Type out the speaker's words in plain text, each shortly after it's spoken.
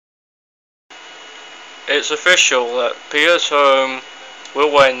it's official that PS Home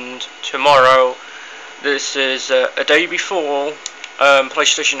will end tomorrow. This is a day before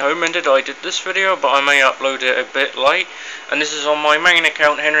PlayStation Home ended. I did this video, but I may upload it a bit late. And this is on my main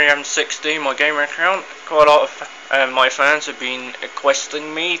account, HenryM60, my gamer account. Quite a lot of my fans have been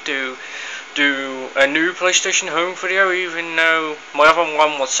requesting me to do a new PlayStation Home video, even though my other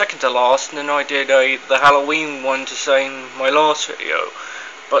one was second to last, and then I did the Halloween one to say in my last video.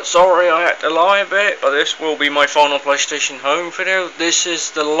 But sorry, I had to lie a bit, but this will be my final PlayStation Home video. This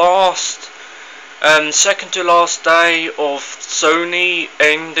is the last, second to last day of Sony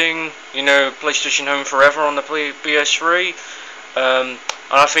ending, you know, PlayStation Home forever on the PS3.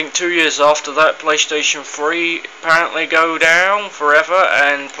 And I think 2 years after that, PlayStation 3 apparently go down forever,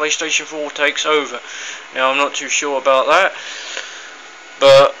 and PlayStation 4 takes over. Now, I'm not too sure about that,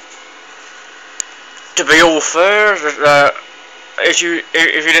 but to be all fair, if you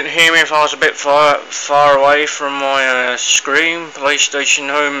didn't hear me, if I was a bit far away from my screen, PlayStation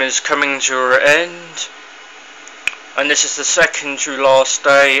Home is coming to an end, and this is the second to last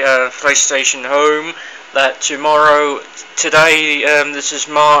day PlayStation Home. That today, this is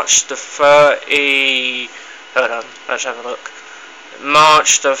March the 30. Hold on, let's have a look.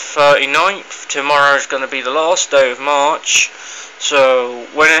 March the 39th. Tomorrow is going to be the last day of March. So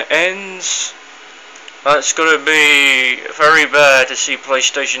when it ends, that's going to be very bad to see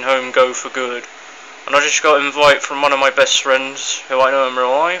PlayStation Home go for good. And I just got an invite from one of my best friends who I know in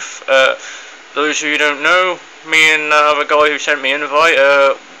real life. Those of you who don't know, me and the other guy who sent me an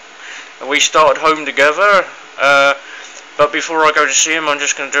invite, we started Home together. But before I go to see him, I'm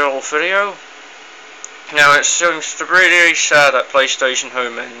just going to do a whole video. Now, it seems really sad that PlayStation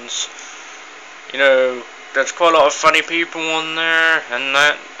Home ends. You know, there's quite a lot of funny people on there, and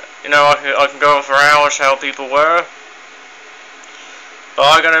that, you know, I can go on for hours how people were. But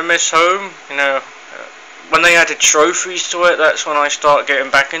I'm going to miss Home, you know. When they added trophies to it, that's when I start getting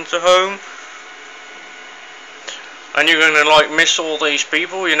back into Home. And you're going to, like, miss all these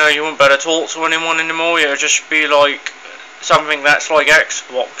people, you know, you won't be able to talk to anyone anymore. It'll just be like something that's like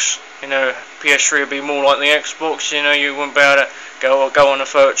Xbox, you know. PS3 will be more like the Xbox, you know, you won't be able to go on a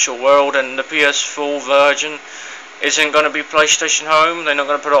virtual world. And the PS4 version isn't going to be PlayStation Home. They're not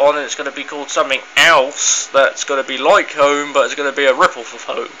going to put it on, and it's going to be called something else that's going to be like Home, but it's going to be a rip-off of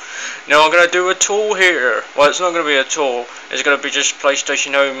Home. Now, I'm going to do a tour here. Well, it's not going to be a tour. It's going to be just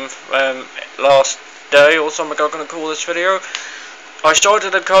PlayStation Home last day or something I'm going to call this video. I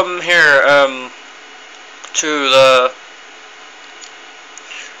started to come here to the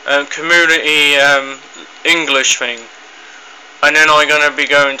community English thing, and then I'm going to be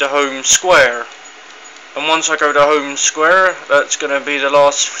going to Home Square. And once I go to Home Square, that's going to be the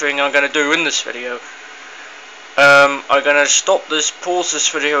last thing I'm going to do in this video. I'm going to pause this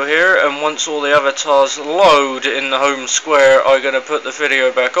video here, and once all the avatars load in the Home Square, I'm going to put the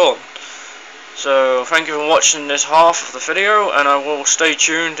video back on. So, thank you for watching this half of the video, and I will stay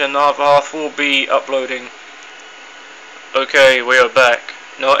tuned, and the other half will be uploading. Okay, we are back.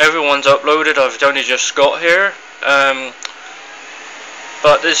 Now, everyone's uploaded, I've only just got here.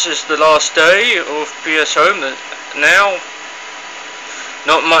 But this is the last day of PS Home. Now,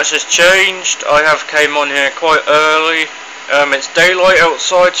 not much has changed. I have came on here quite early. It's daylight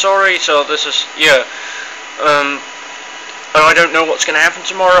outside, sorry, so this is, yeah. And I don't know what's going to happen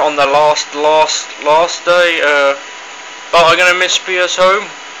tomorrow on the last day. But I'm going to miss PS Home.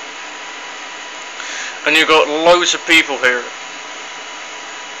 And you've got loads of people here.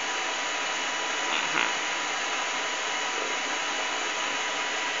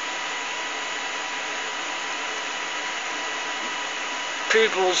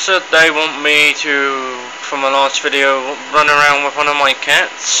 People said they want me to, from my last video, run around with one of my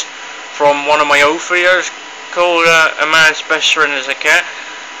cats from one of my old videos called A Man's Best Friend is a Cat.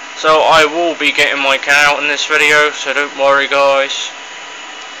 So I will be getting my cat out in this video, so don't worry guys.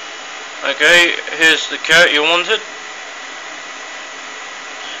 Okay, here's the cat you wanted.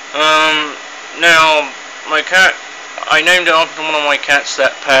 Now, my cat, I named it after one of my cats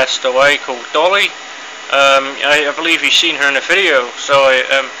that passed away called Dolly. I believe you've seen her in a video. So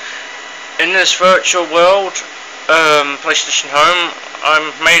in this virtual world, PlayStation Home, I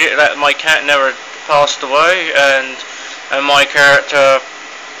made it that my cat never passed away, and my character,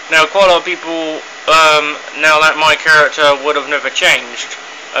 now quite a lot of people, now that my character would have never changed.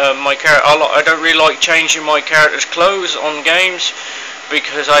 I don't really like changing my character's clothes on games,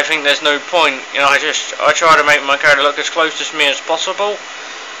 because I think there's no point. You know, I try to make my character look as close to me as possible.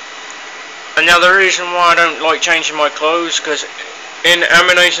 And now the reason why I don't like changing my clothes, because in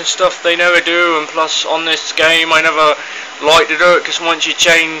animation stuff they never do, and plus on this game I never like to do it because once you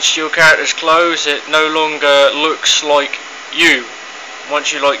change your character's clothes it no longer looks like you.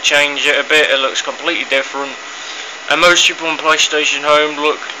 Once you like change it a bit it looks completely different, and most people on PlayStation Home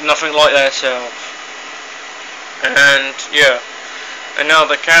look nothing like themselves. And yeah, and now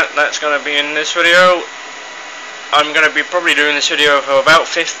the cat that's going to be in this video, I'm going to be probably doing this video for about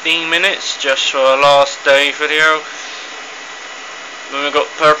 15 minutes just for a last day video. Then we've got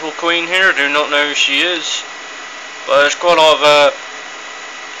Purple Queen here, do not know who she is, but there's quite a lot of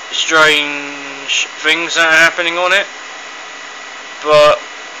strange things that are happening on it. But,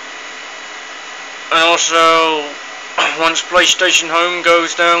 and also, once PlayStation Home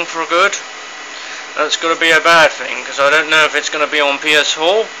goes down for good, that's going to be a bad thing, because I don't know if it's going to be on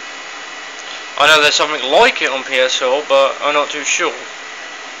PS4. I know there's something like it on PS4, but I'm not too sure.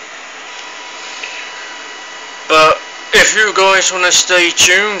 But if you guys want to stay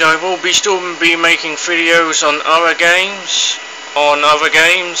tuned, I will still be making videos on other games,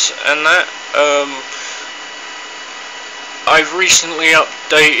 and that. I've recently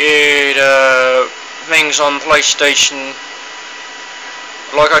updated things on PlayStation,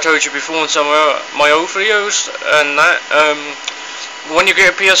 like I told you before in some of my old videos, and that. When you get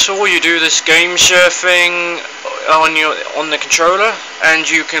a PS4, you do this game share thing on the controller, and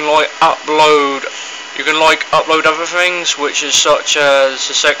you can upload. You can upload other things, which is such as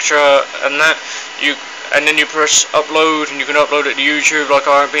etc. and that. And then you press upload, and you can upload it to YouTube. Like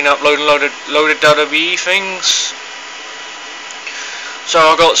I've been uploading loaded WWE things. So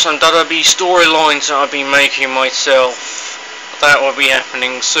I've got some WWE storylines that I've been making myself. That will be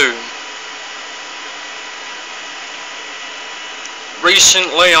happening soon.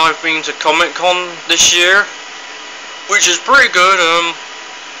 Recently, I've been to Comic Con this year, which is pretty good.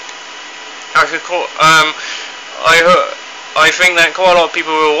 I think that quite a lot of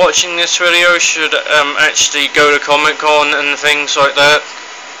people who are watching this video should actually go to Comic Con and things like that.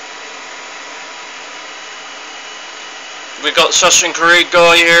 We got Assassin's Creed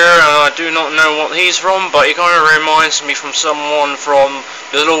guy here, and I do not know what he's from, but he kind of reminds me from someone from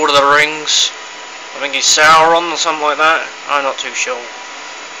The Lord of the Rings. I think he's Sauron or something like that. I'm not too sure.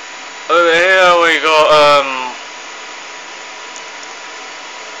 Over here we got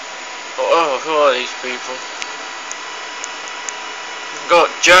oh, who are these people? We've got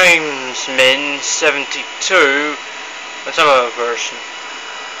James Min 72 and some other person.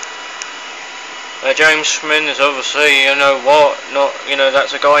 James Min is obviously, you know what, not, you know,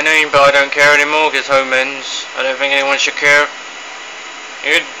 that's a guy name, but I don't care anymore because home ends. I don't think anyone should care.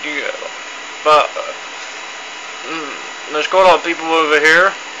 But there's quite a lot of people over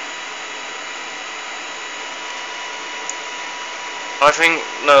here. I think,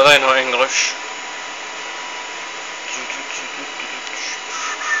 no, they're not English.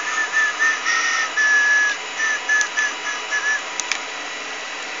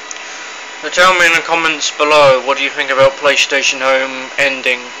 So tell me in the comments below, what do you think about PlayStation Home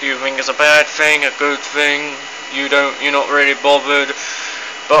ending? Do you think it's a bad thing, a good thing? You're not really bothered?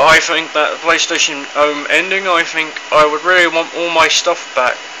 But I think that PlayStation Home ending, I think I would really want all my stuff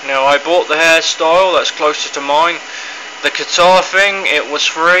back. Now, I bought the hairstyle, that's closer to mine. The guitar thing, it was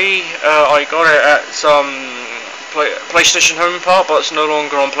free. I got it at some PlayStation Home part, but it's no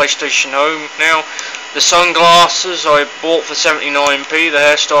longer on PlayStation Home now. The sunglasses I bought for 79p, the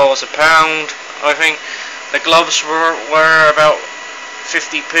hairstyle was £1, I think. The gloves were about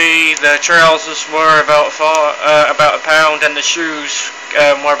 50p, the trousers were about £1, and the shoes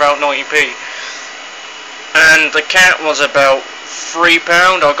were about 90p. And the cat was about £3.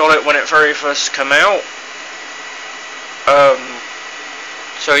 I got it when it very first came out.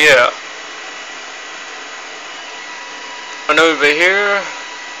 So yeah. And over here,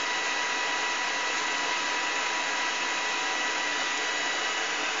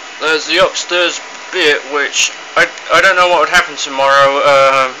 there's the upstairs bit, which I don't know what would happen tomorrow.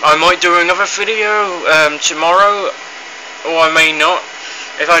 I might do another video tomorrow, or I may not.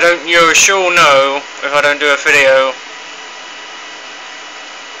 If I don't, you'll sure know if I don't do a video.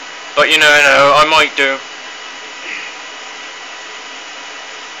 But you know, I might do.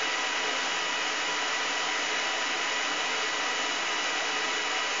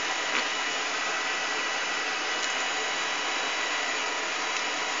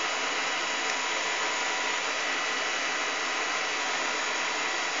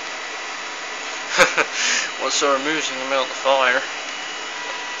 What's so amusing about the fire?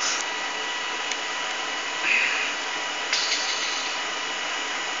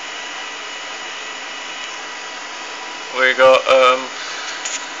 We got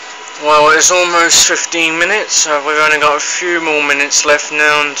Well, it's almost 15 minutes, we've only got a few more minutes left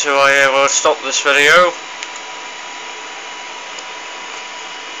now until I will stop this video.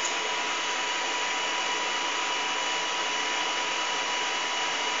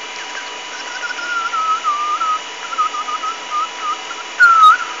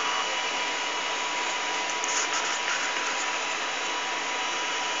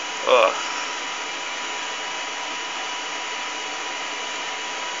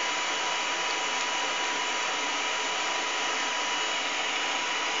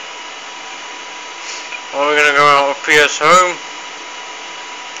 Well, we're going to go out with PS Home.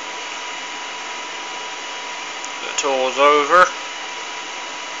 The tour's over.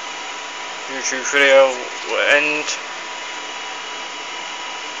 YouTube video will end.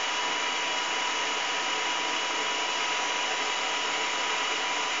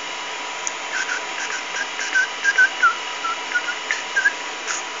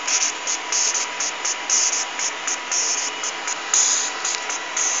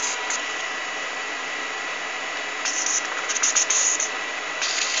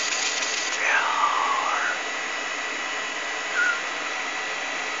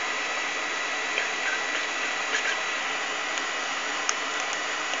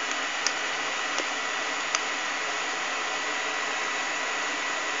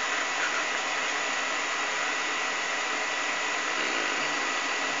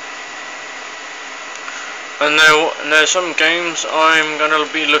 And there's some games I'm going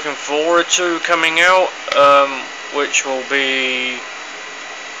to be looking forward to coming out, which will be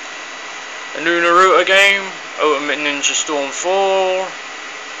a new Naruto game, Ultimate Ninja Storm 4,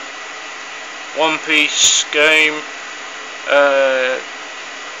 One Piece game,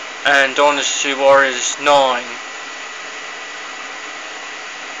 and Dynasty Warriors 9.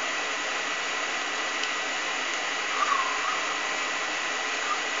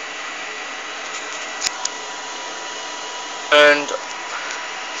 And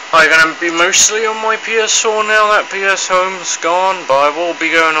I'm going to be mostly on my PS4 now that PS Home's gone, but I will be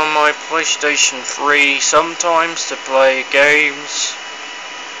going on my PlayStation 3 sometimes to play games.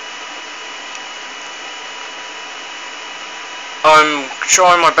 I'm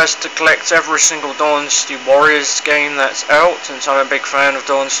trying my best to collect every single Dynasty Warriors game that's out, since I'm a big fan of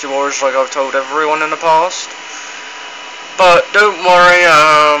Dynasty Warriors like I've told everyone in the past. But don't worry,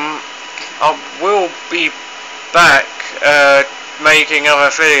 I will be back making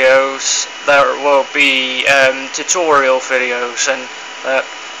other videos that will be tutorial videos, and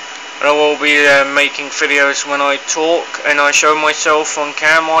I will be making videos when I talk and I show myself on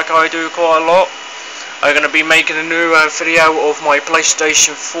cam like I do quite a lot. I'm going to be making a new video of my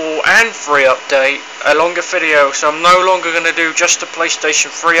PlayStation 4 and 3 update, a longer video, so I'm no longer going to do just a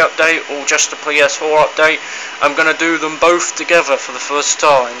PlayStation 3 update or just a PS4 update. I'm going to do them both together for the first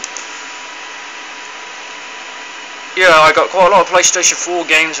time. Yeah, I got quite a lot of PlayStation 4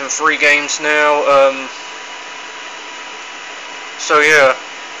 games and 3 games now, so yeah.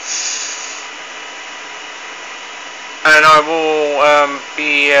 And I will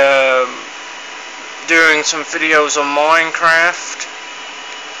be doing some videos on Minecraft.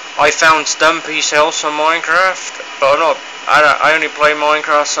 I found Stumpy's house on Minecraft, but I only play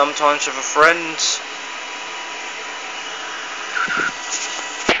Minecraft sometimes with friends.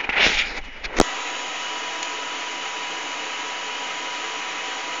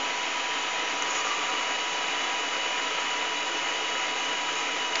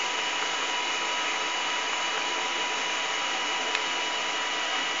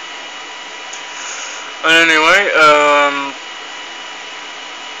 And anyway,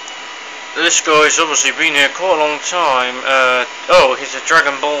 this guy's obviously been here quite a long time. Oh, he's a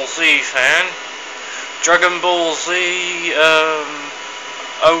Dragon Ball Z fan. Dragon Ball Z,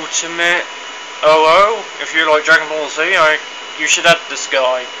 Ultimate OO. If you like Dragon Ball Z, you should add this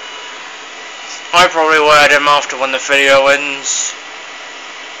guy. I probably will add him after when the video ends.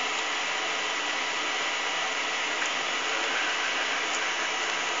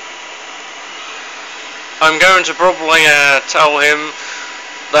 I'm going to probably tell him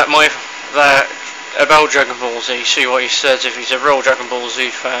that about Dragon Ball Z, see what he says if he's a real Dragon Ball Z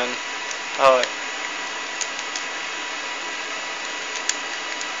fan. Alright.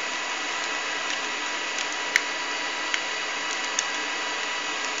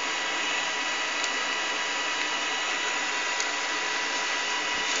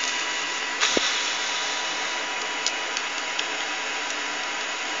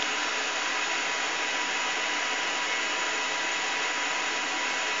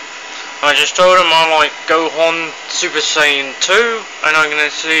 I just told him I like Gohan Super Saiyan 2, and I'm gonna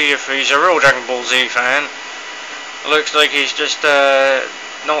see if he's a real Dragon Ball Z fan. Looks like he's just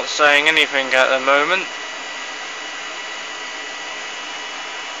not saying anything at the moment.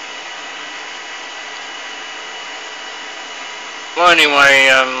 Well, anyway,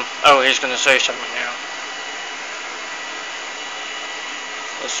 oh, he's going to say something now.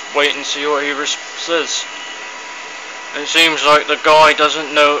 Let's wait and see what he says. It seems like the guy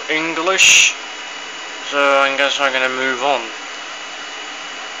doesn't know English, so I guess I'm going to move on.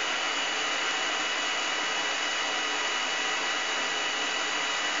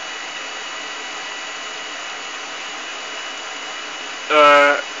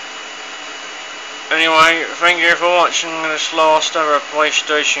 Anyway, thank you for watching this last ever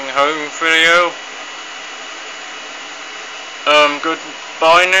PlayStation Home video.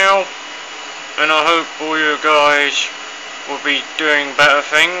 Goodbye now, and I hope all you guys will be doing better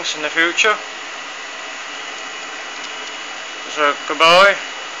things in the future. So goodbye,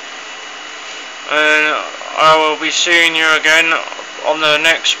 and I will be seeing you again on the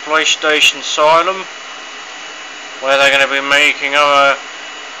next PlayStation Asylum, where they're going to be making other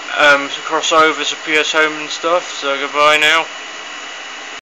crossovers of PS Home and stuff. So goodbye now.